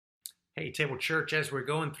Hey, Table Church, as we're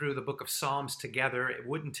going through the book of Psalms together, it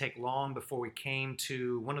wouldn't take long before we came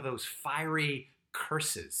to one of those fiery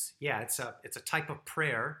curses. Yeah, it's a type of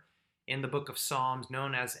prayer in the book of Psalms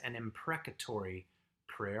known as an imprecatory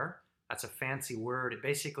prayer. That's a fancy word. It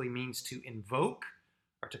basically means to invoke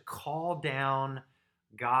or to call down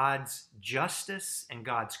God's justice and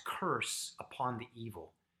God's curse upon the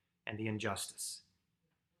evil and the injustice.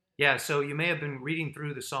 Yeah, so you may have been reading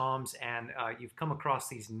through the Psalms and you've come across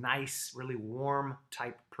these nice, really warm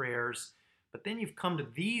type prayers, but then you've come to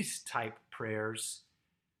these type prayers,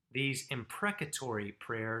 these imprecatory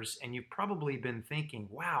prayers, and you've probably been thinking,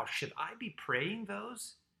 wow, should I be praying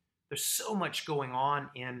those? There's so much going on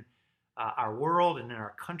in our world and in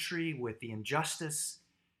our country with the injustice.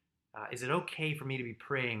 Is it okay for me to be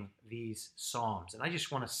praying these Psalms? And I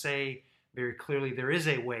just want to say very clearly there is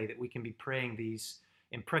a way that we can be praying these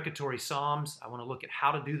imprecatory Psalms. I want to look at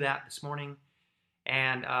how to do that this morning.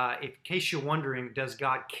 And in case you're wondering, does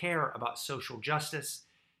God care about social justice?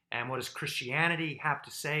 And what does Christianity have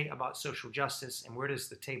to say about social justice? And where does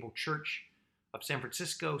the Table Church of San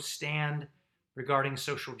Francisco stand regarding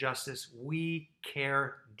social justice? We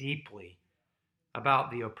care deeply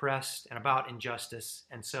about the oppressed and about injustice.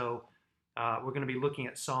 And so we're going to be looking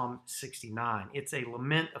at Psalm 69. It's a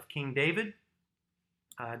lament of King David.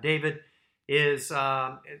 David is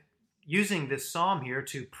using this psalm here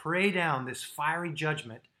to pray down this fiery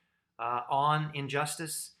judgment on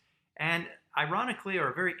injustice. And ironically,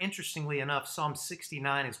 or very interestingly enough, Psalm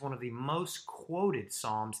 69 is one of the most quoted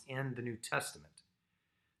psalms in the New Testament.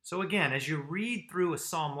 So again, as you read through a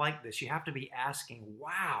psalm like this, you have to be asking,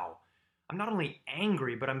 wow, I'm not only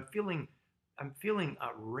angry, but I'm feeling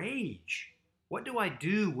rage. What do I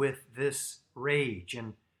do with this rage?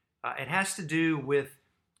 And it has to do with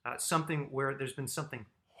something where there's been something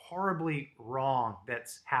horribly wrong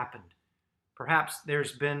that's happened. Perhaps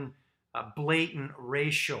there's been a blatant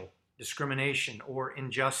racial discrimination or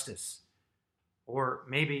injustice, or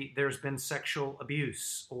maybe there's been sexual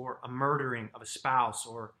abuse or a murdering of a spouse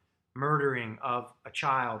or murdering of a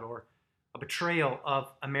child or a betrayal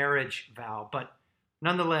of a marriage vow. But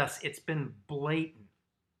nonetheless, it's been blatant,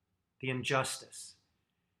 the injustice.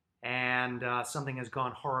 And something has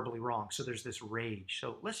gone horribly wrong. So there's this rage.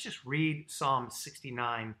 So let's just read Psalm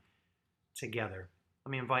 69 together.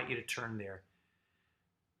 Let me invite you to turn there.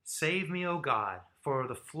 Save me, O God, for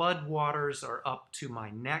the flood waters are up to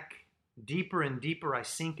my neck. Deeper and deeper I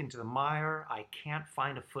sink into the mire. I can't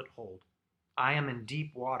find a foothold. I am in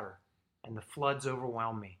deep water, and the floods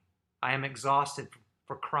overwhelm me. I am exhausted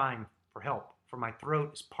for crying for help, for my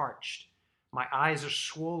throat is parched. My eyes are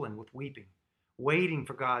swollen with weeping, waiting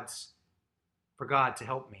for God to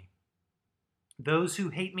help me. Those who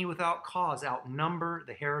hate me without cause outnumber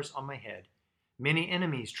the hairs on my head. Many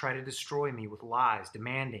enemies try to destroy me with lies,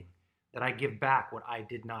 demanding that I give back what I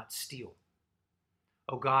did not steal.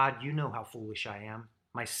 O God, you know how foolish I am.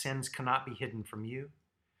 My sins cannot be hidden from you.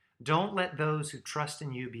 Don't let those who trust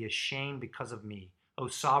in you be ashamed because of me, O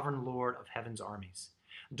sovereign Lord of heaven's armies.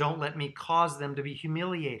 Don't let me cause them to be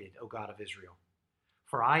humiliated, O God of Israel.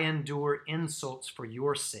 For I endure insults for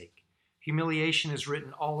your sake. Humiliation is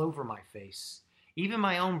written all over my face. Even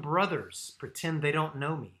my own brothers pretend they don't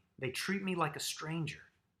know me. They treat me like a stranger.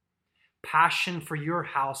 Passion for your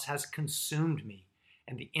house has consumed me,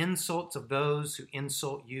 and the insults of those who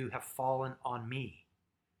insult you have fallen on me.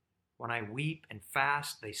 When I weep and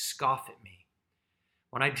fast, they scoff at me.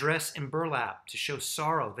 When I dress in burlap to show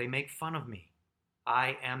sorrow, they make fun of me.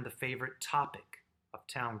 I am the favorite topic of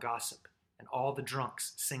town gossip, and all the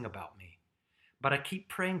drunks sing about me. But I keep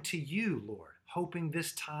praying to you, Lord, hoping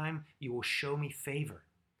this time you will show me favor.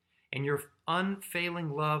 In your unfailing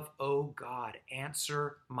love, O God,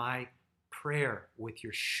 answer my prayer with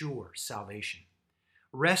your sure salvation.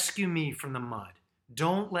 Rescue me from the mud.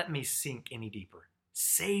 Don't let me sink any deeper.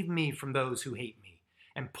 Save me from those who hate me,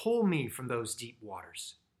 and pull me from those deep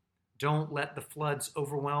waters. Don't let the floods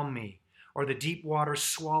overwhelm me, or the deep waters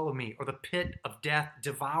swallow me, or the pit of death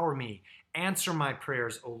devour me. Answer my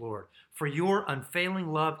prayers, O Lord, for your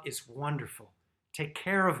unfailing love is wonderful. Take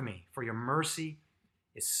care of me, for your mercy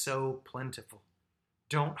is so plentiful.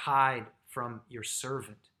 Don't hide from your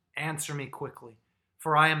servant. Answer me quickly,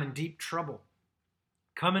 for I am in deep trouble.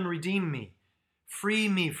 Come and redeem me. Free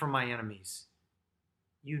me from my enemies.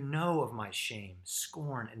 You know of my shame,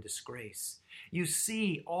 scorn, and disgrace. You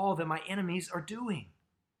see all that my enemies are doing.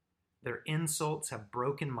 Their insults have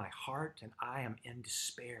broken my heart, and I am in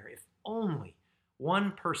despair. If only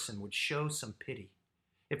one person would show some pity.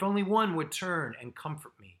 If only one would turn and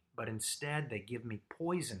comfort me. But instead, they give me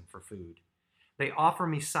poison for food. They offer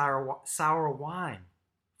me sour wine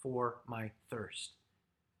for my thirst.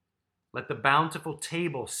 Let the bountiful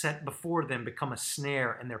table set before them become a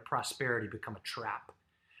snare and their prosperity become a trap.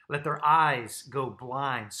 Let their eyes go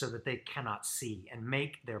blind so that they cannot see and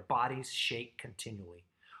make their bodies shake continually.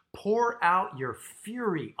 Pour out your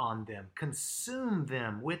fury on them. Consume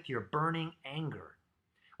them with your burning anger.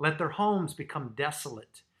 Let their homes become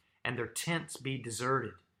desolate and their tents be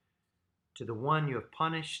deserted. To the one you have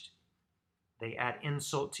punished, they add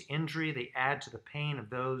insult to injury. They add to the pain of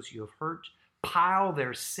those you have hurt. Pile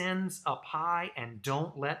their sins up high and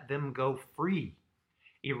don't let them go free.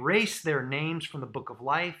 Erase their names from the book of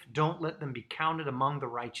life. Don't let them be counted among the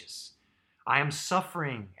righteous. I am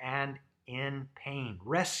suffering and in pain.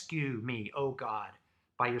 Rescue me, O God,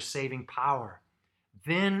 by your saving power.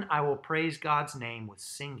 Then I will praise God's name with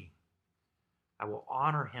singing. I will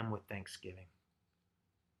honor him with thanksgiving.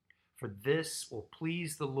 For this will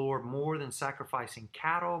please the Lord more than sacrificing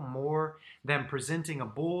cattle, more than presenting a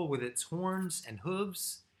bull with its horns and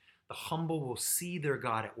hooves. The humble will see their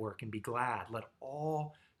God at work and be glad. Let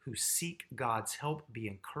all who seek God's help be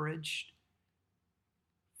encouraged.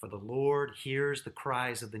 For the Lord hears the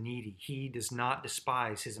cries of the needy. He does not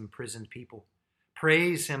despise his imprisoned people.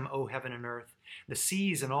 Praise him, O heaven and earth, the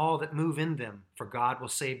seas and all that move in them, for God will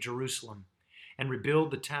save Jerusalem and rebuild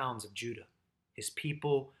the towns of Judah. His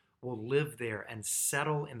people will live there and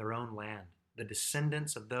settle in their own land. The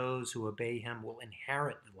descendants of those who obey him will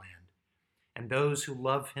inherit the land, and those who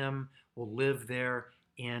love him will live there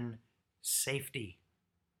in safety.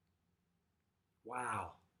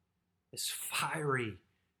 Wow, this fiery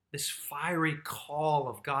call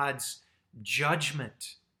of God's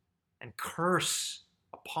judgment and curse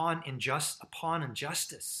upon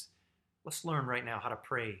injustice. Let's learn right now how to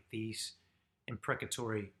pray these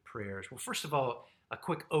imprecatory prayers. Well, first of all, a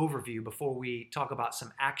quick overview before we talk about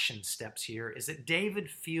some action steps here is that David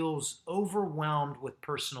feels overwhelmed with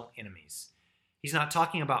personal enemies. He's not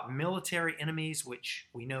talking about military enemies, which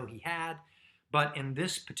we know he had, but in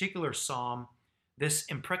this particular psalm, this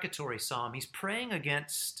imprecatory psalm, he's praying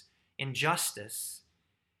against injustice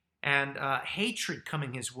and hatred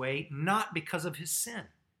coming his way, not because of his sin.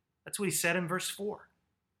 That's what he said in verse 4.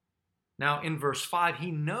 Now, in verse 5,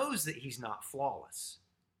 he knows that he's not flawless.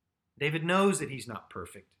 David knows that he's not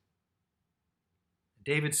perfect.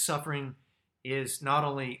 David's suffering is not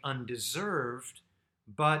only undeserved,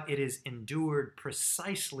 but it is endured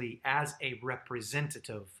precisely as a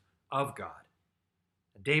representative of God.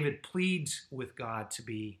 David pleads with God to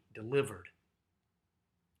be delivered.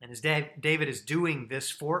 And as David is doing this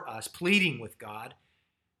for us, pleading with God,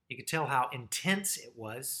 you could tell how intense it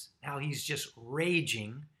was, how he's just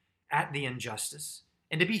raging at the injustice.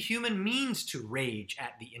 And to be human means to rage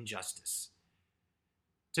at the injustice.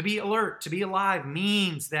 To be alert, to be alive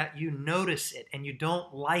means that you notice it and you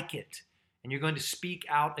don't like it and you're going to speak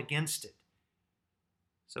out against it.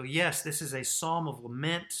 So yes, this is a psalm of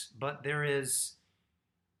lament, but there is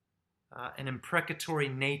an imprecatory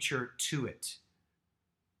nature to it.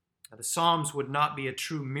 The Psalms would not be a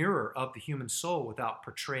true mirror of the human soul without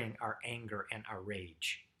portraying our anger and our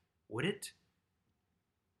rage, would it?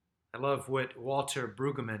 I love what Walter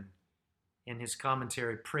Brueggemann, in his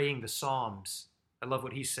commentary, Praying the Psalms, I love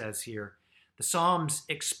what he says here. The Psalms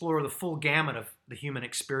explore the full gamut of the human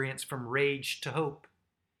experience from rage to hope.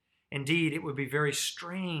 Indeed, it would be very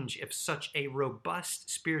strange if such a robust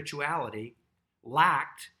spirituality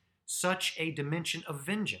lacked such a dimension of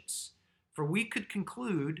vengeance. For we could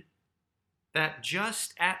conclude that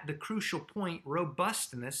just at the crucial point,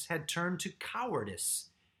 robustness had turned to cowardice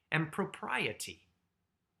and propriety.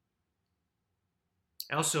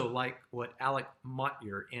 I also like what Alec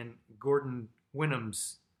Motyer in Gordon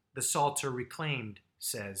Wenham's The Psalter Reclaimed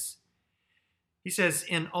says. He says,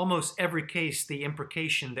 in almost every case, the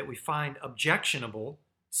imprecation that we find objectionable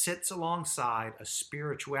sits alongside a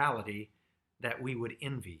spirituality that we would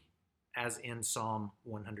envy, as in Psalm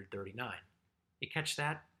 139. You catch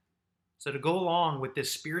that? So to go along with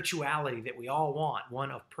this spirituality that we all want,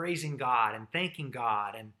 one of praising God and thanking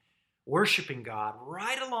God and worshiping God,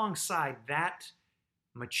 right alongside that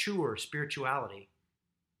mature spirituality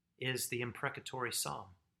is the imprecatory psalm,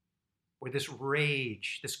 where this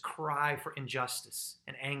rage, this cry for injustice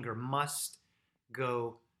and anger must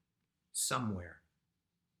go somewhere.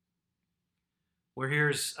 Well,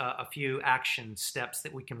 here's a few action steps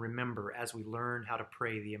that we can remember as we learn how to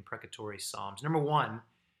pray the imprecatory psalms. Number one,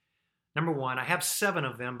 I have 7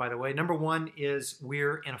 of them, by the way. Number 1 is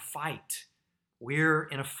we're in a fight. We're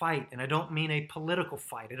in a fight, and I don't mean a political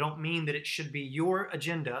fight. I don't mean that it should be your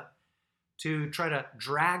agenda to try to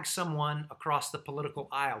drag someone across the political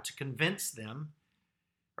aisle, to convince them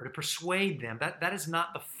or to persuade them. That is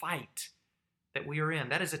not the fight that we are in.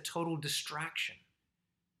 That is a total distraction.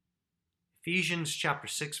 Ephesians chapter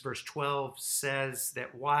 6, verse 12 says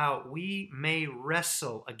that while we may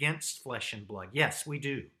wrestle against flesh and blood, yes, we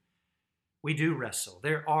do. We do wrestle.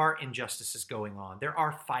 There are injustices going on. There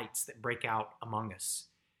are fights that break out among us.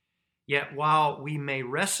 Yet while we may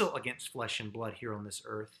wrestle against flesh and blood here on this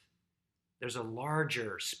earth, there's a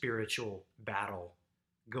larger spiritual battle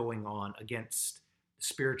going on against the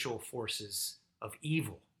spiritual forces of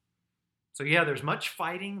evil. So yeah, there's much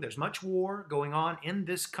fighting, there's much war going on in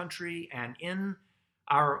this country and in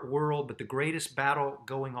our world, but the greatest battle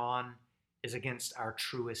going on is against our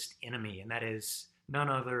truest enemy, and that is none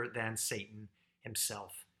other than Satan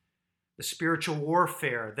himself. The spiritual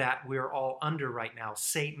warfare that we're all under right now,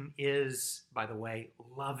 Satan is, by the way,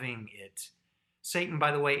 loving it. Satan,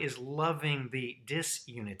 by the way, is loving the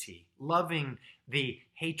disunity, loving the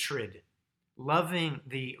hatred, loving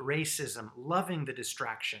the racism, loving the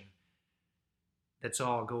distraction. That's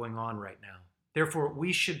all going on right now. Therefore,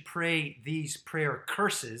 we should pray these prayer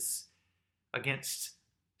curses against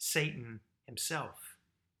Satan himself.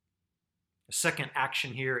 The second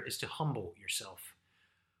action here is to humble yourself.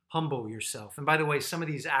 Humble yourself. And by the way, some of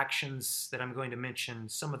these actions that I'm going to mention,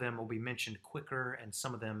 some of them will be mentioned quicker and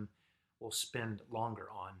some of them we'll spend longer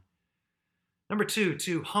on. Number two,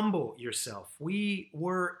 to humble yourself. We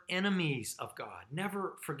were enemies of God.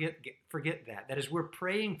 Never forget that. That is, we're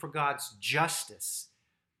praying for God's justice.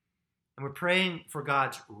 And we're praying for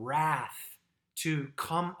God's wrath to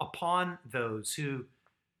come upon those who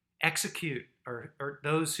execute or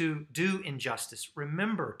those who do injustice.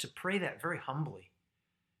 Remember to pray that very humbly.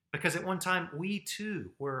 Because at one time, we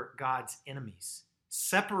too were God's enemies,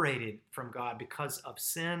 separated from God because of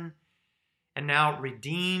sin, and now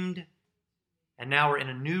redeemed. And now we're in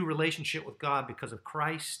a new relationship with God because of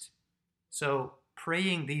Christ. So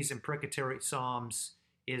praying these imprecatory psalms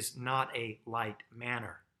is not a light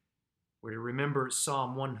matter. We're to remember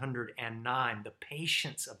Psalm 109, the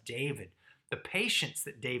patience of David, the patience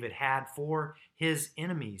that David had for his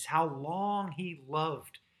enemies, how long he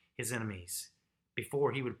loved his enemies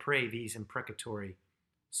before he would pray these imprecatory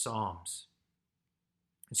psalms.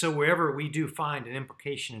 And so wherever we do find an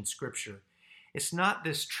imprecation in Scripture, it's not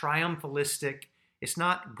this triumphalistic, it's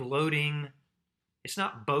not gloating, it's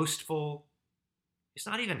not boastful, it's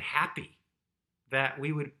not even happy that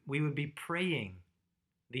we would be praying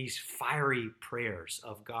these fiery prayers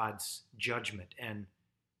of God's judgment and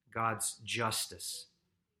God's justice.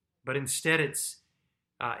 But instead it's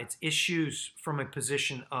issues from a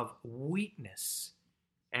position of weakness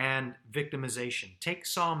and victimization. Take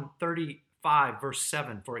Psalm 35, verse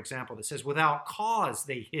 7, for example, that says, "Without cause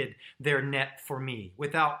they hid their net for me.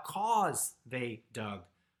 Without cause they dug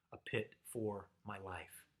a pit for my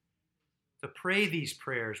life." So pray these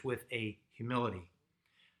prayers with a humility.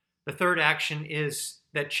 The third action is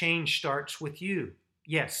that change starts with you.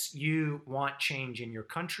 Yes, you want change in your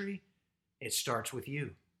country. It starts with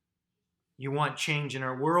you. You want change in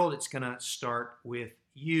our world. It's going to start with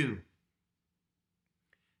you.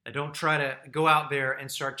 Now, don't try to go out there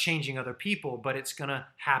and start changing other people, but it's going to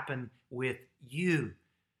happen with you.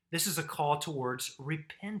 This is a call towards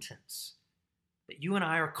repentance, that you and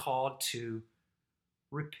I are called to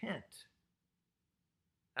repent.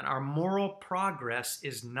 And our moral progress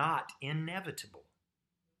is not inevitable.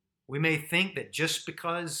 We may think that just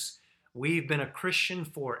because we've been a Christian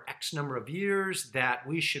for X number of years, that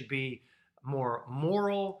we should be more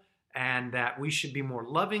moral and that we should be more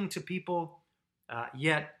loving to people,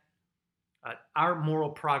 yet our moral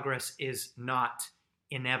progress is not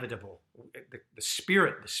inevitable. The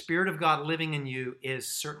Spirit of God living in you is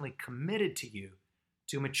certainly committed to you,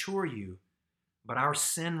 to mature you, but our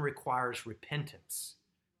sin requires repentance.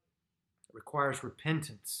 It requires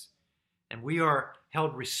repentance. And we are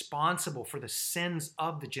held responsible for the sins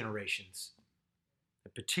of the generations,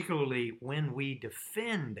 particularly when we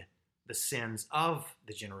defend the sins of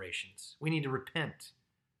the generations. We need to repent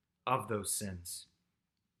of those sins.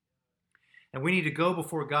 And we need to go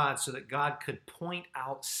before God so that God could point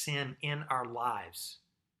out sin in our lives.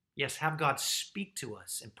 Yes, have God speak to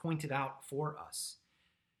us and point it out for us.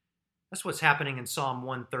 That's what's happening in Psalm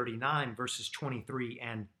 139, verses 23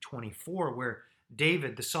 and 24, where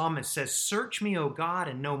David, the psalmist, says, "Search me, O God,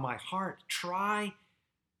 and know my heart. Try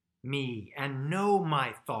me and know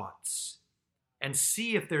my thoughts, and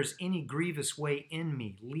see if there's any grievous way in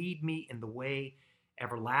me. Lead me in the way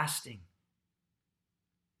everlasting."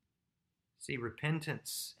 See,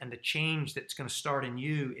 repentance and the change that's going to start in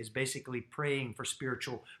you is basically praying for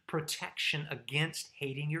spiritual protection against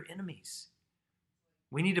hating your enemies.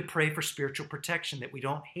 We need to pray for spiritual protection, that we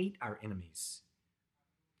don't hate our enemies.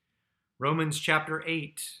 Romans chapter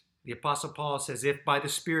 8, The Apostle Paul says, if by the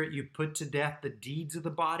Spirit you put to death the deeds of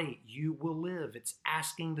the body, you will live. It's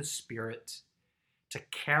asking the Spirit to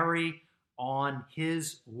carry on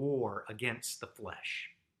his war against the flesh.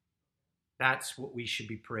 That's what we should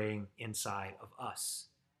be praying inside of us.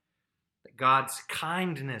 That God's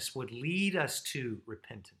kindness would lead us to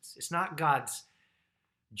repentance. It's not God's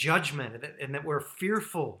judgment and that we're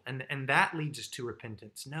fearful and that leads us to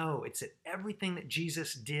repentance. No, it's that everything that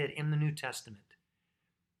Jesus did in the New Testament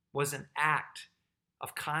was an act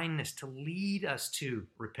of kindness to lead us to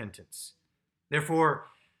repentance. Therefore,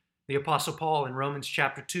 the Apostle Paul in Romans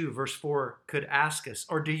chapter 2, verse 4 could ask us,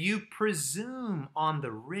 or do you presume on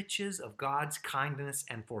the riches of God's kindness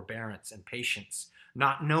and forbearance and patience,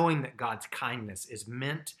 not knowing that God's kindness is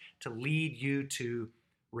meant to lead you to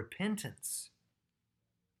repentance?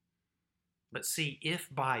 But see, if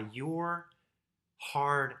by your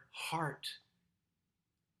hard heart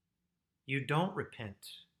you don't repent,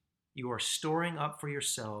 you are storing up for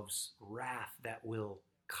yourselves wrath that will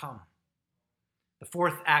come. The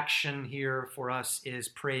fourth action here for us is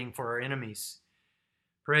praying for our enemies.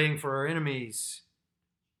 Praying for our enemies.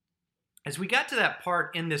 As we got to that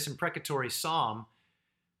part in this imprecatory psalm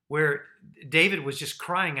where David was just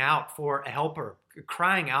crying out for a helper,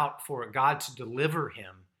 crying out for God to deliver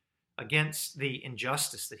him against the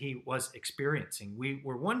injustice that he was experiencing, we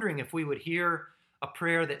were wondering if we would hear a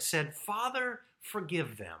prayer that said, Father,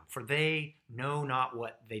 forgive them, for they know not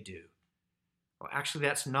what they do. Well, actually,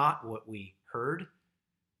 that's not what we heard.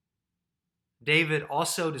 David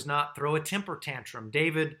also does not throw a temper tantrum.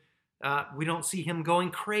 David, we don't see him going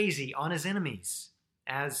crazy on his enemies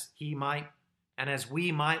as he might and as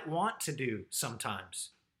we might want to do sometimes.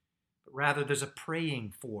 But rather, there's a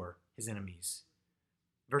praying for his enemies.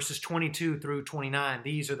 Verses 22 through 29,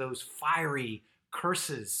 these are those fiery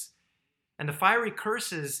curses. And the fiery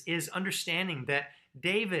curses is understanding that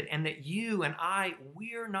David and that you and I,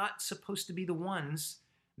 we're not supposed to be the ones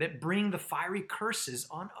that bring the fiery curses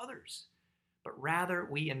on others, but rather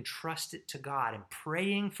we entrust it to God. And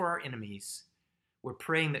praying for our enemies, we're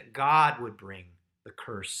praying that God would bring the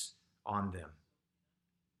curse on them.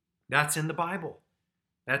 That's in the Bible.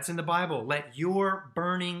 That's in the Bible. Let your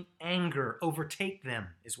burning anger overtake them,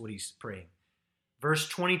 is what he's praying. Verse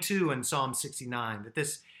 22 in Psalm 69, that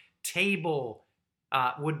this table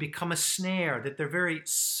would become a snare, that their very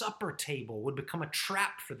supper table would become a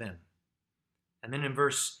trap for them. And then in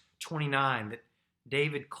verse 29, that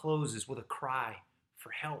David closes with a cry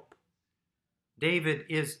for help. David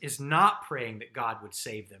is not praying that God would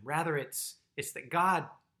save them. Rather, it's that God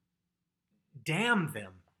damn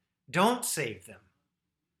them. Don't save them.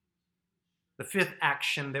 The fifth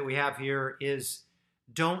action that we have here is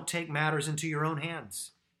don't take matters into your own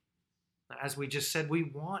hands. As we just said, we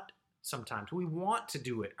want to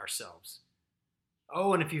do it ourselves.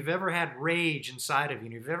 Oh, and if you've ever had rage inside of you,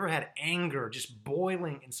 and you've ever had anger just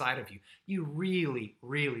boiling inside of you, you really,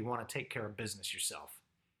 really want to take care of business yourself.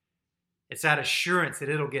 It's that assurance that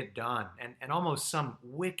it'll get done and almost some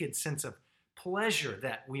wicked sense of pleasure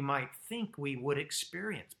that we might think we would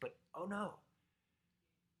experience. But oh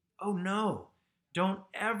no, don't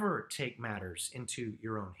ever take matters into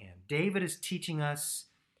your own hand. David is teaching us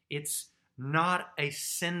it's not a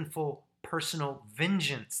sinful personal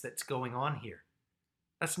vengeance that's going on here.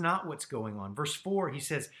 That's not what's going on. Verse 4, he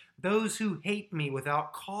says, those who hate me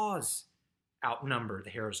without cause outnumber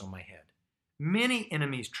the hairs on my head. Many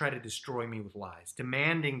enemies try to destroy me with lies,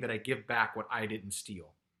 demanding that I give back what I didn't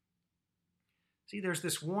steal. See, there's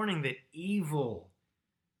this warning that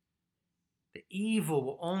the evil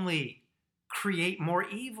will only create more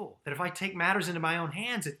evil. That if I take matters into my own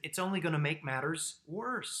hands, it's only going to make matters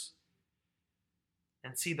worse.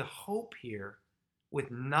 And see, the hope here with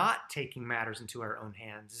not taking matters into our own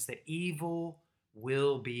hands is that evil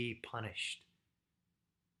will be punished.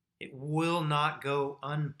 It will not go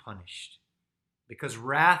unpunished. Because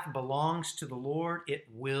wrath belongs to the Lord, it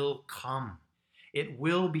will come. It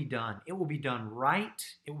will be done. It will be done right.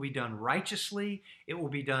 It will be done righteously. It will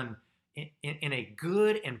be done in a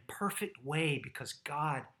good and perfect way because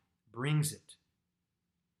God brings it.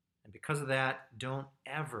 And because of that, don't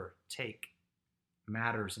ever take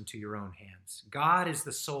matters into your own hands. God is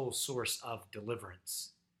the sole source of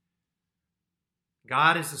deliverance.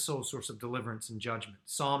 God is the sole source of deliverance and judgment.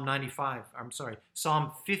 Psalm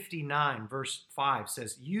 59, verse 5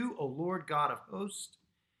 says, you, O Lord God of hosts,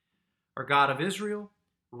 or God of Israel,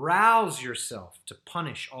 rouse yourself to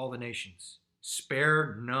punish all the nations.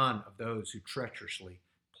 Spare none of those who treacherously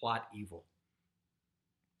plot evil.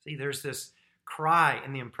 See, there's this cry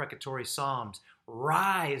in the imprecatory Psalms,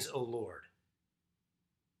 rise, O Lord.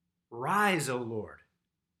 Rise, O Lord.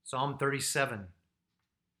 Psalm 37,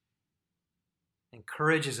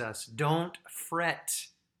 encourages us, don't fret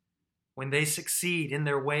when they succeed in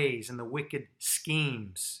their ways and the wicked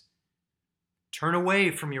schemes. Turn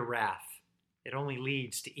away from your wrath. It only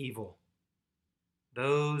leads to evil.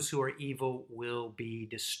 Those who are evil will be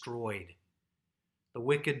destroyed. The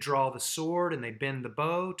wicked draw the sword and they bend the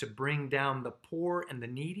bow to bring down the poor and the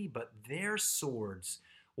needy, but their swords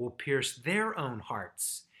will pierce their own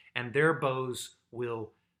hearts, and their bows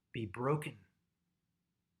will be broken.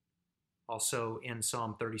 Also in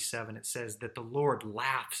Psalm 37, it says that the Lord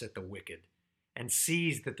laughs at the wicked and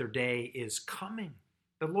sees that their day is coming.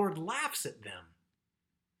 The Lord laughs at them,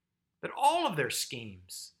 at all of their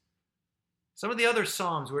schemes. Some of the other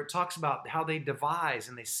Psalms where it talks about how they devise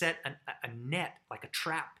and they set a net, like a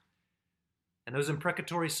trap. And those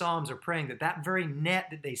imprecatory Psalms are praying that that very net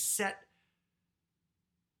that they set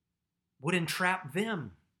would entrap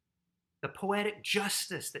them. The poetic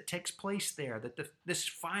justice that takes place there, that this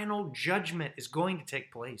final judgment is going to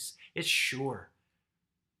take place. It's sure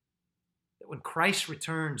that when Christ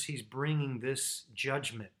returns, he's bringing this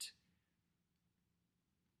judgment.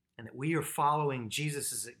 And that we are following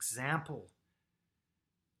Jesus' example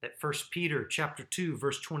that 1 Peter chapter 2,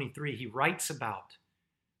 verse 23, he writes about,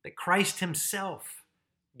 that Christ himself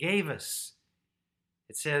gave us.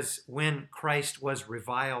 It says, when Christ was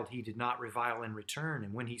reviled, he did not revile in return.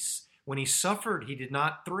 And when he suffered, he did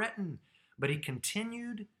not threaten, but he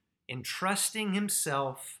continued entrusting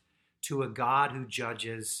himself to a God who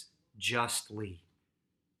judges justly.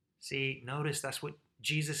 See, notice that's what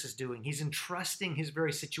Jesus is doing. He's entrusting his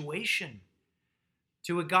very situation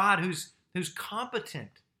to a God who's competent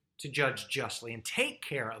to judge justly and take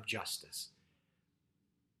care of justice.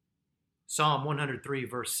 Psalm 103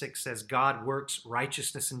 verse 6 says, God works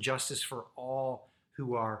righteousness and justice for all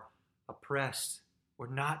who are oppressed.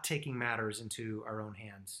 We're not taking matters into our own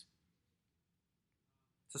hands.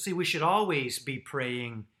 So see, we should always be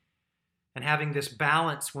praying and having this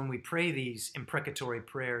balance when we pray these imprecatory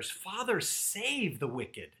prayers. Father, save the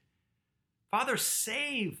wicked. Father,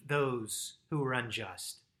 save those who are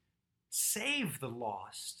unjust. Save the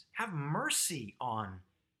lost. Have mercy on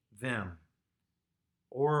them.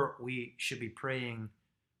 Or we should be praying,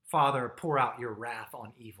 Father, pour out your wrath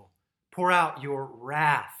on evil. Pour out your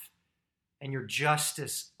wrath and your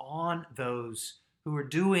justice on those who are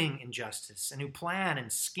doing injustice and who plan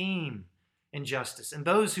and scheme injustice, and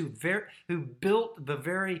those who built the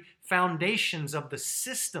very foundations of the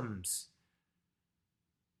systems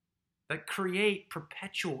that create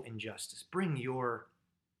perpetual injustice. Bring your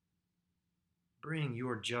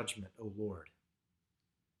judgment, O Lord.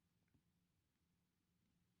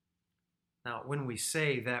 Now, when we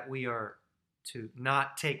say that we are to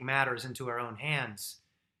not take matters into our own hands,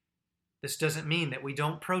 this doesn't mean that we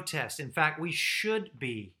don't protest. In fact, we should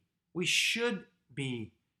be. We should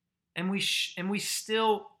be. And we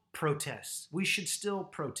still protest. We should still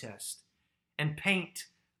protest and paint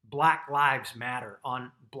Black Lives Matter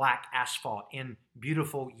on black asphalt in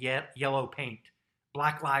beautiful yellow paint.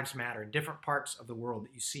 Black Lives Matter in different parts of the world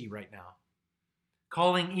that you see right now.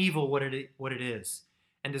 Calling evil what it is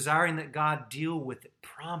and desiring that God deal with it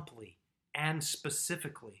promptly and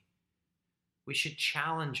specifically. We should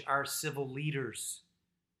challenge our civil leaders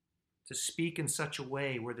to speak in such a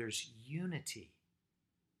way where there's unity,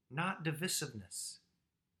 not divisiveness.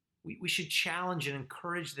 We should challenge and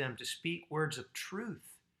encourage them to speak words of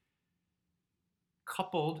truth,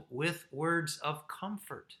 coupled with words of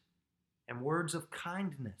comfort and words of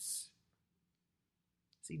kindness.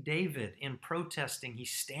 See, David, in protesting, he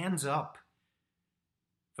stands up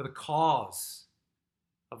for the cause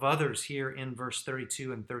of others here in verse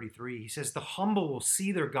 32 and 33. He says, the humble will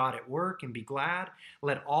see their God at work and be glad.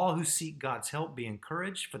 Let all who seek God's help be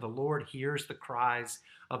encouraged, for the Lord hears the cries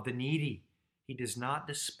of the needy. He does not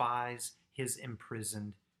despise his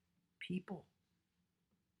imprisoned people.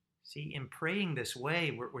 See, in praying this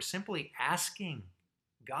way, we're simply asking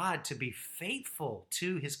God to be faithful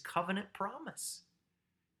to his covenant promise.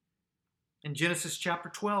 In Genesis chapter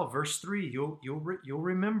 12, verse 3, you'll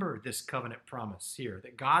remember this covenant promise here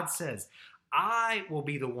that God says, I will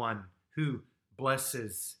be the one who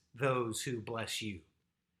blesses those who bless you.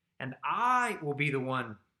 And I will be the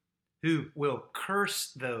one who will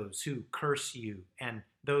curse those who curse you and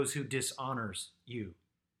those who dishonors you,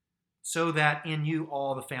 so that in you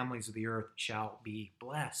all the families of the earth shall be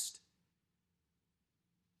blessed.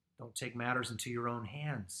 Don't take matters into your own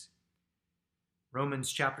hands.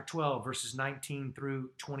 Romans chapter 12, verses 19 through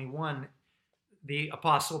 21, the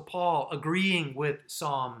Apostle Paul, agreeing with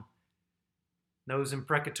Psalm Those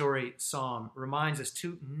imprecatory psalm reminds us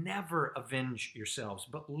to never avenge yourselves,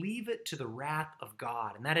 but leave it to the wrath of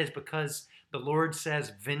God. And that is because the Lord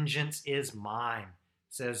says, vengeance is mine,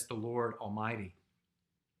 says the Lord Almighty.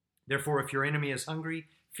 Therefore, if your enemy is hungry,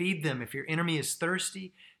 feed them. If your enemy is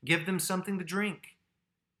thirsty, give them something to drink.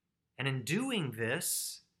 And in doing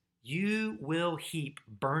this, you will heap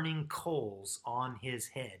burning coals on his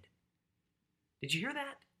head. Did you hear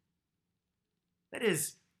that? That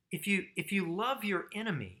is, if you love your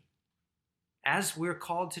enemy, as we're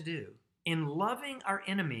called to do, in loving our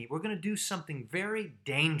enemy, we're going to do something very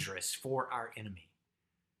dangerous for our enemy.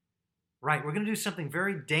 Right, we're going to do something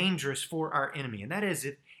very dangerous for our enemy. And that is,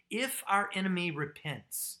 if our enemy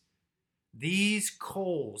repents, these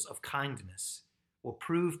coals of kindness will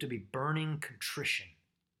prove to be burning contrition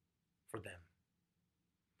for them.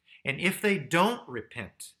 And if they don't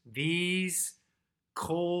repent, these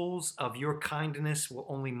coals of your kindness will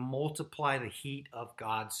only multiply the heat of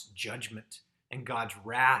God's judgment and God's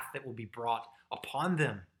wrath that will be brought upon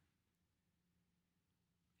them.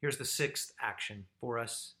 Here's the sixth action for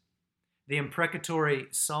us. The imprecatory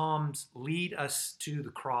psalms lead us to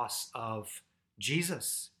the cross of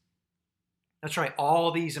Jesus. That's right,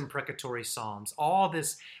 all these imprecatory psalms, all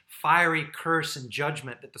this fiery curse and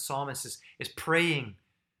judgment that the psalmist is praying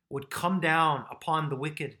would come down upon the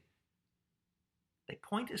wicked. They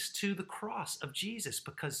point us to the cross of Jesus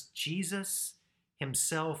because Jesus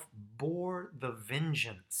himself bore the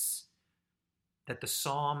vengeance that the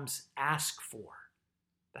Psalms ask for.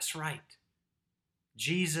 That's right.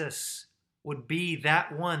 Jesus would be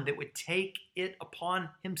that one that would take it upon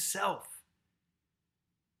himself.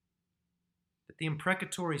 But the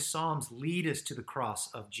imprecatory Psalms lead us to the cross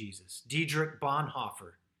of Jesus. Dietrich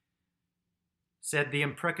Bonhoeffer said the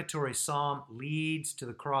imprecatory psalm leads to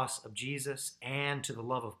the cross of Jesus and to the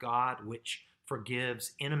love of God, which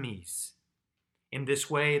forgives enemies. In this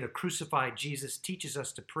way, the crucified Jesus teaches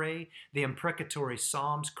us to pray the imprecatory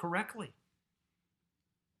psalms correctly.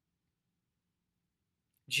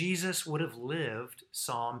 Jesus would have lived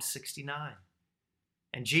Psalm 69,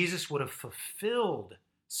 and Jesus would have fulfilled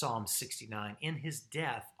Psalm 69 in his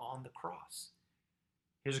death on the cross.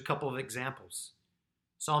 Here's a couple of examples.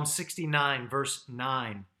 Psalm 69, verse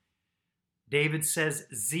 9. David says,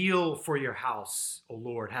 "Zeal for your house, O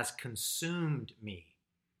Lord, has consumed me."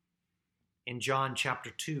 In John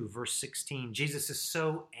chapter 2, verse 16, Jesus is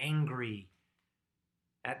so angry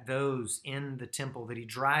at those in the temple that he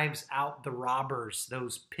drives out the robbers,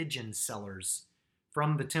 those pigeon sellers,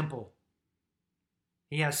 from the temple.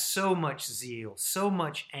 He has so much zeal, so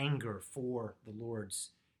much anger for the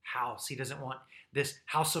Lord's house. He doesn't want this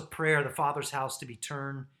house of prayer, the Father's house, to be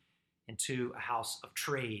turned into a house of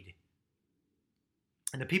trade.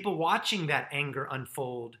 And the people watching that anger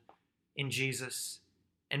unfold in Jesus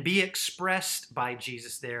and be expressed by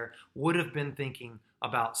Jesus there would have been thinking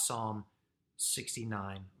about Psalm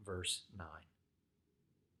 69, verse 9.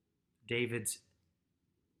 David's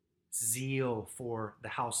zeal for the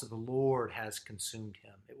house of the Lord has consumed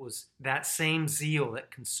him. It was that same zeal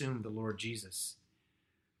that consumed the Lord Jesus.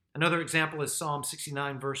 Another example is Psalm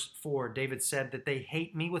 69, verse 4. David said that they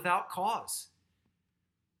hate me without cause.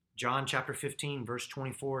 John chapter 15, verse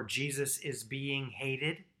 24, Jesus is being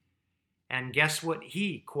hated. And guess what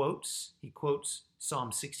he quotes? He quotes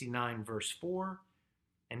Psalm 69, verse 4,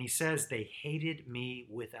 and he says, they hated me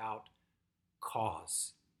without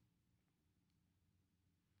cause.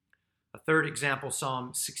 A third example,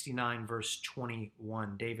 Psalm 69, verse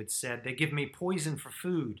 21, David said, they give me poison for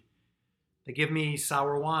food. They give me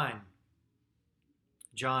sour wine.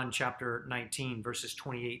 John chapter 19, verses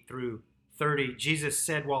 28 through 30, Jesus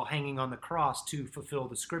said while hanging on the cross to fulfill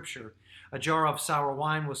the scripture, a jar of sour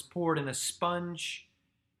wine was poured in a sponge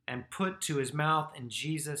and put to his mouth, and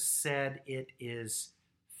Jesus said, it is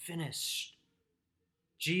finished.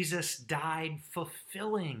 Jesus died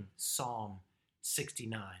fulfilling Psalm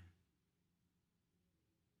 69.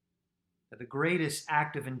 The greatest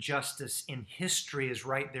act of injustice in history is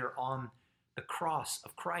right there on the cross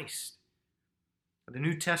of Christ. The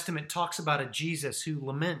New Testament talks about a Jesus who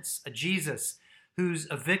laments, a Jesus who's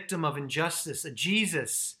a victim of injustice, a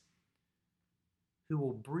Jesus who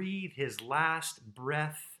will breathe his last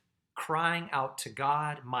breath crying out to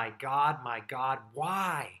God, my God,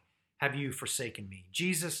 why have you forsaken me?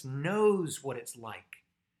 Jesus knows what it's like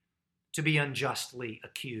to be unjustly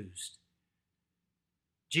accused.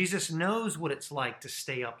 Jesus knows what it's like to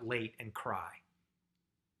stay up late and cry.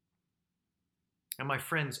 And my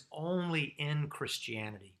friends, only in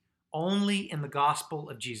Christianity, only in the gospel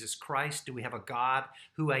of Jesus Christ do we have a God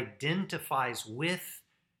who identifies with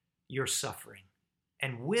your suffering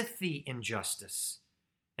and with the injustice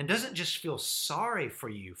and doesn't just feel sorry for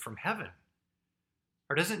you from heaven,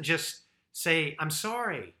 or doesn't just say, I'm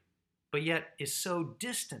sorry, but yet is so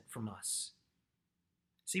distant from us.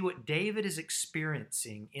 See what David is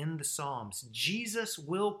experiencing in the Psalms, Jesus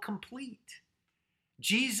will complete.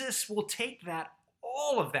 Jesus will take that,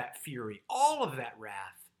 all of that fury, all of that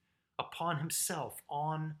wrath upon himself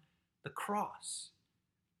on the cross.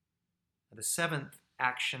 The seventh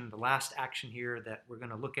action, the last action here that we're going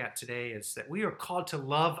to look at today, is that we are called to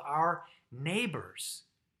love our neighbors.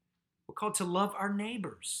 We're called to love our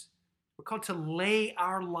neighbors. We're called to lay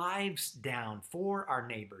our lives down for our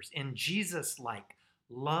neighbors in Jesus-like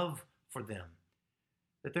love for them.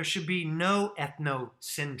 That there should be no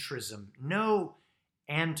ethnocentrism, no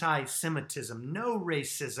anti-Semitism, no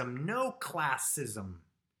racism, no classism.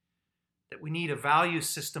 That we need a value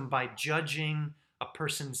system by judging a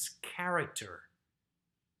person's character.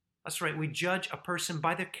 That's right, we judge a person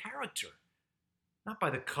by their character, not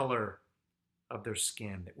by the color of their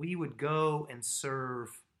skin. That we would go and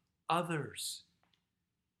serve others.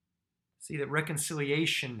 See, that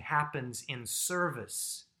reconciliation happens in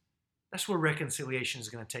service. That's where reconciliation is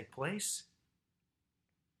going to take place.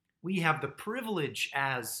 We have the privilege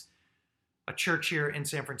as a church here in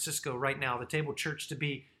San Francisco right now, the Table Church, to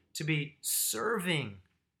be serving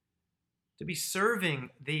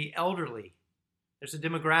the elderly. There's a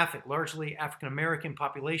demographic, largely African American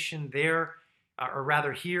population there, or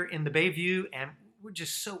rather here in the Bayview, and we're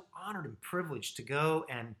just so honored and privileged to go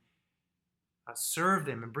and serve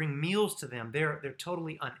them and bring meals to them. They're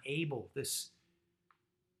totally unable, this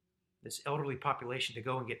elderly population, to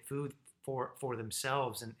go and get food for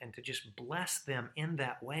themselves and to just bless them in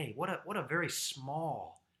that way. What a very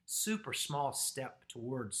small, super small step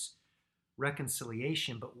towards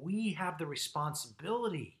reconciliation. But we have the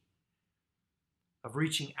responsibility of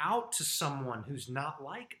reaching out to someone who's not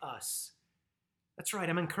like us. That's right.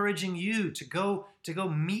 I'm encouraging you to go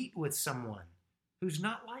meet with someone who's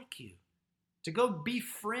not like you, to go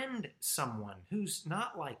befriend someone who's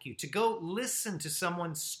not like you, to go listen to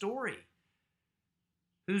someone's story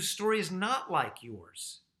whose story is not like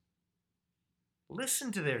yours.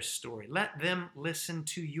 Listen to their story. Let them listen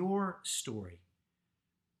to your story.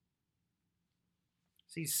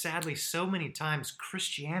 See, sadly, so many times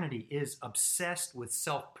Christianity is obsessed with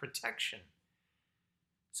self-protection.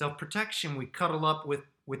 Self-protection, we cuddle up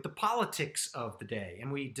with the politics of the day,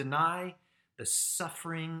 and we deny the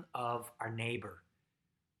suffering of our neighbor.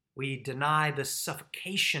 We deny the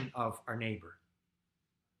suffocation of our neighbor.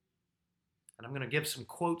 And I'm going to give some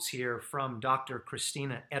quotes here from Dr.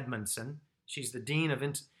 Christina Edmondson. She's the Dean of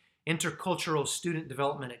Intercultural Student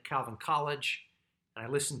Development at Calvin College. And I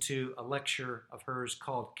listened to a lecture of hers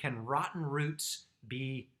called Can Rotten Roots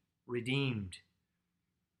Be Redeemed?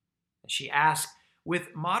 And she asked,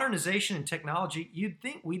 with modernization and technology, you'd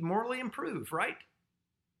think we'd morally improve, right?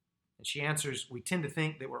 And she answers, we tend to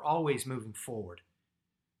think that we're always moving forward.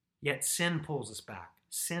 Yet sin pulls us back.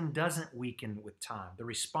 Sin doesn't weaken with time. The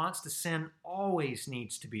response to sin always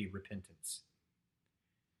needs to be repentance.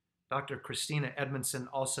 Dr. Christina Edmondson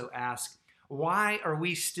also asked, why are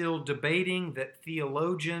we still debating that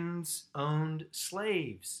theologians owned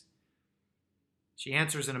slaves? She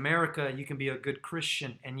answers, in America, you can be a good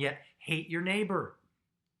Christian and yet hate your neighbor.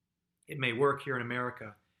 It may work here in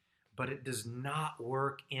America, but it does not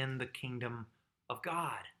work in the kingdom of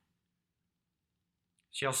God.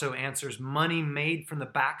 She also answers, money made from the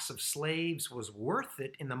backs of slaves was worth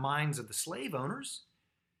it in the minds of the slave owners.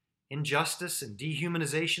 Injustice and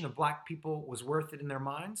dehumanization of black people was worth it in their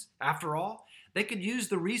minds. After all, they could use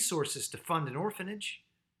the resources to fund an orphanage,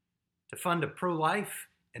 to fund a pro-life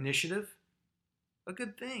initiative. A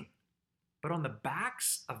good thing. But on the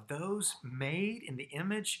backs of those made in the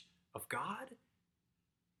image of God?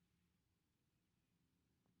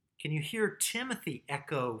 Can you hear Timothy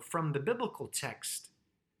echo from the biblical text?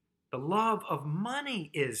 The love of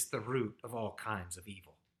money is the root of all kinds of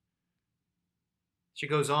evil. She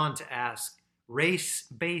goes on to ask,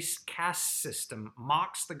 race-based caste system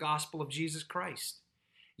mocks the gospel of Jesus Christ.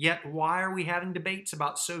 Yet why are we having debates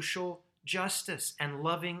about social justice and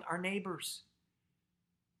loving our neighbors?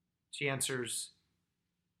 She answers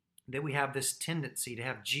that we have this tendency to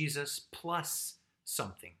have Jesus plus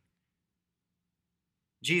something.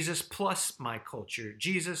 Jesus plus my culture.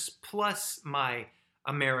 Jesus plus my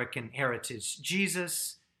American heritage.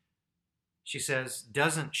 Jesus, she says,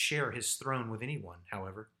 doesn't share his throne with anyone,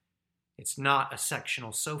 however. It's not a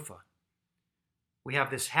sectional sofa. We have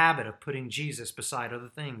this habit of putting Jesus beside other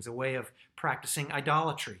things, a way of practicing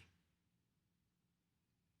idolatry.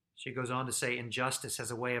 She goes on to say, injustice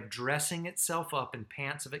has a way of dressing itself up in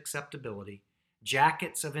pants of acceptability,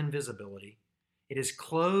 jackets of invisibility. It is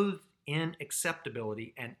clothed in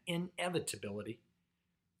acceptability and inevitability.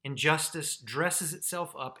 Injustice dresses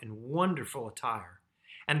itself up in wonderful attire.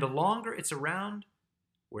 And the longer it's around,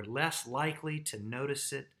 we're less likely to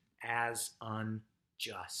notice it as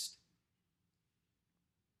unjust.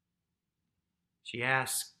 She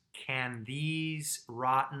asks, can these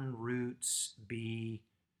rotten roots be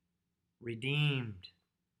redeemed?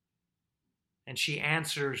 And she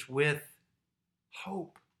answers with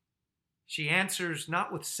hope. She answers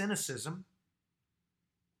not with cynicism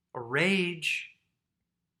or rage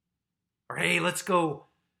or, hey, let's go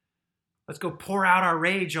pour out our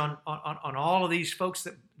rage on all of these folks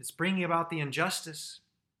that's bringing about the injustice.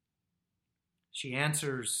 She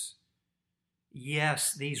answers,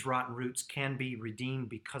 yes, these rotten roots can be redeemed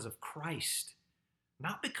because of Christ,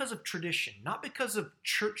 not because of tradition, not because of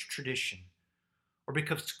church tradition, or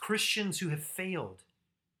because Christians who have failed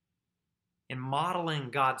in modeling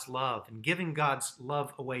God's love and giving God's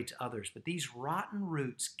love away to others. But these rotten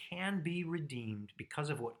roots can be redeemed because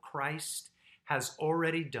of what Christ has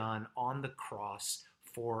already done on the cross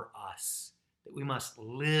for us, that we must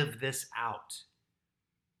live this out.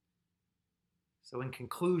 So in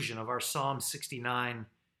conclusion of our Psalm 69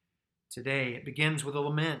 today, it begins with a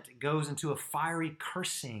lament. It goes into a fiery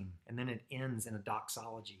cursing, and then it ends in a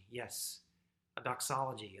doxology. Yes, a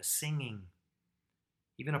doxology, a singing,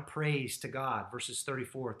 even a praise to God, verses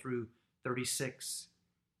 34 through 36.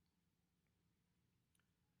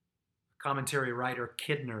 Commentary writer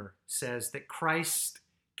Kidner says that Christ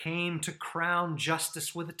came to crown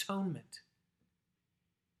justice with atonement.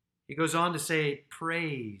 He goes on to say,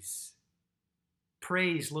 praise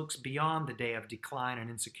looks beyond the day of decline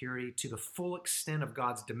and insecurity to the full extent of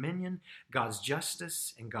God's dominion, God's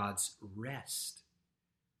justice, and God's rest.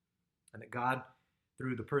 And that God,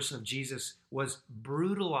 through the person of Jesus, was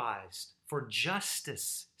brutalized for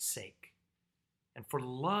justice's sake and for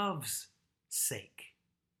love's sake.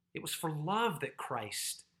 It was for love that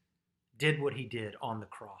Christ did what he did on the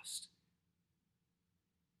cross.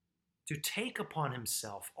 To take upon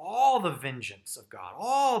himself all the vengeance of God,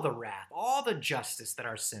 all the wrath, all the justice that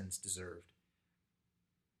our sins deserved.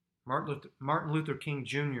 Martin Luther King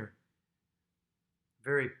Jr.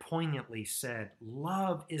 very poignantly said,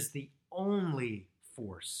 love is the only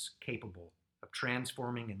force capable of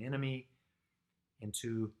transforming an enemy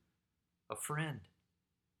into a friend.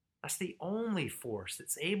 That's the only force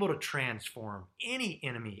that's able to transform any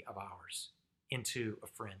enemy of ours into a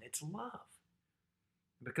friend. It's love.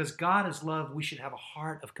 Because God is love, we should have a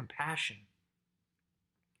heart of compassion.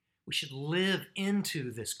 We should live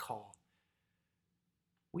into this call.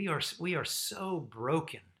 We are so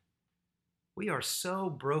broken. We are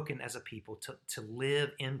so broken as a people to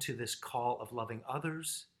live into this call of loving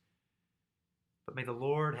others. But may the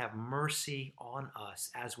Lord have mercy on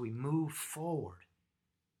us as we move forward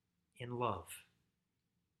in love,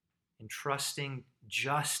 in trusting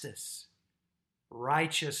justice,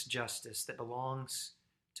 righteous justice that belongs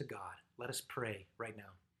to God. Let us pray right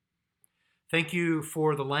now. Thank you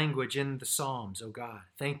for the language in the Psalms, O God.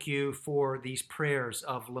 Thank you for these prayers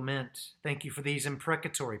of lament. Thank you for these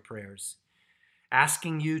imprecatory prayers,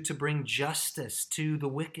 asking you to bring justice to the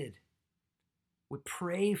wicked. We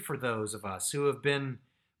pray for those of us who have been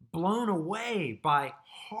blown away by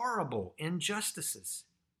horrible injustices.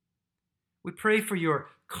 We pray for your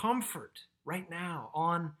comfort right now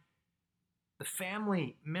on the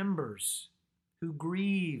family members who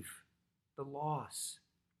grieve the loss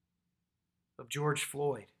of George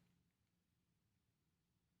Floyd,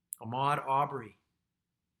 Ahmaud Arbery,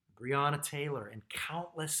 Breonna Taylor, and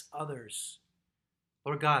countless others.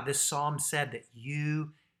 Lord God, this psalm said that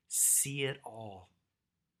you see it all.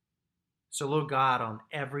 So, Lord God, on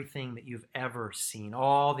everything that you've ever seen,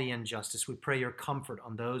 all the injustice, we pray your comfort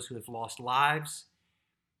on those who have lost lives.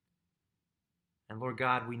 And Lord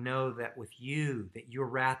God, we know that with you, that your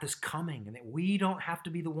wrath is coming and that we don't have to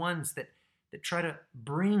be the ones that try to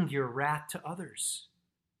bring your wrath to others.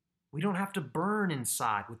 We don't have to burn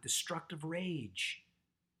inside with destructive rage,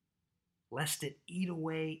 lest it eat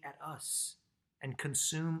away at us and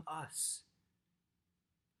consume us.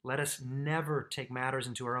 Let us never take matters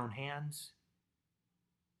into our own hands.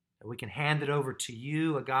 That we can hand it over to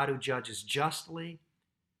you, a God who judges justly.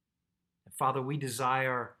 And Father, we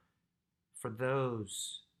desire for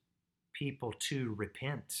those people to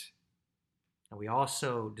repent. And we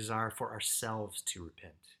also desire for ourselves to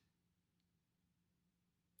repent.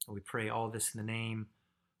 And we pray all this in the name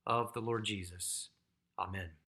of the Lord Jesus. Amen.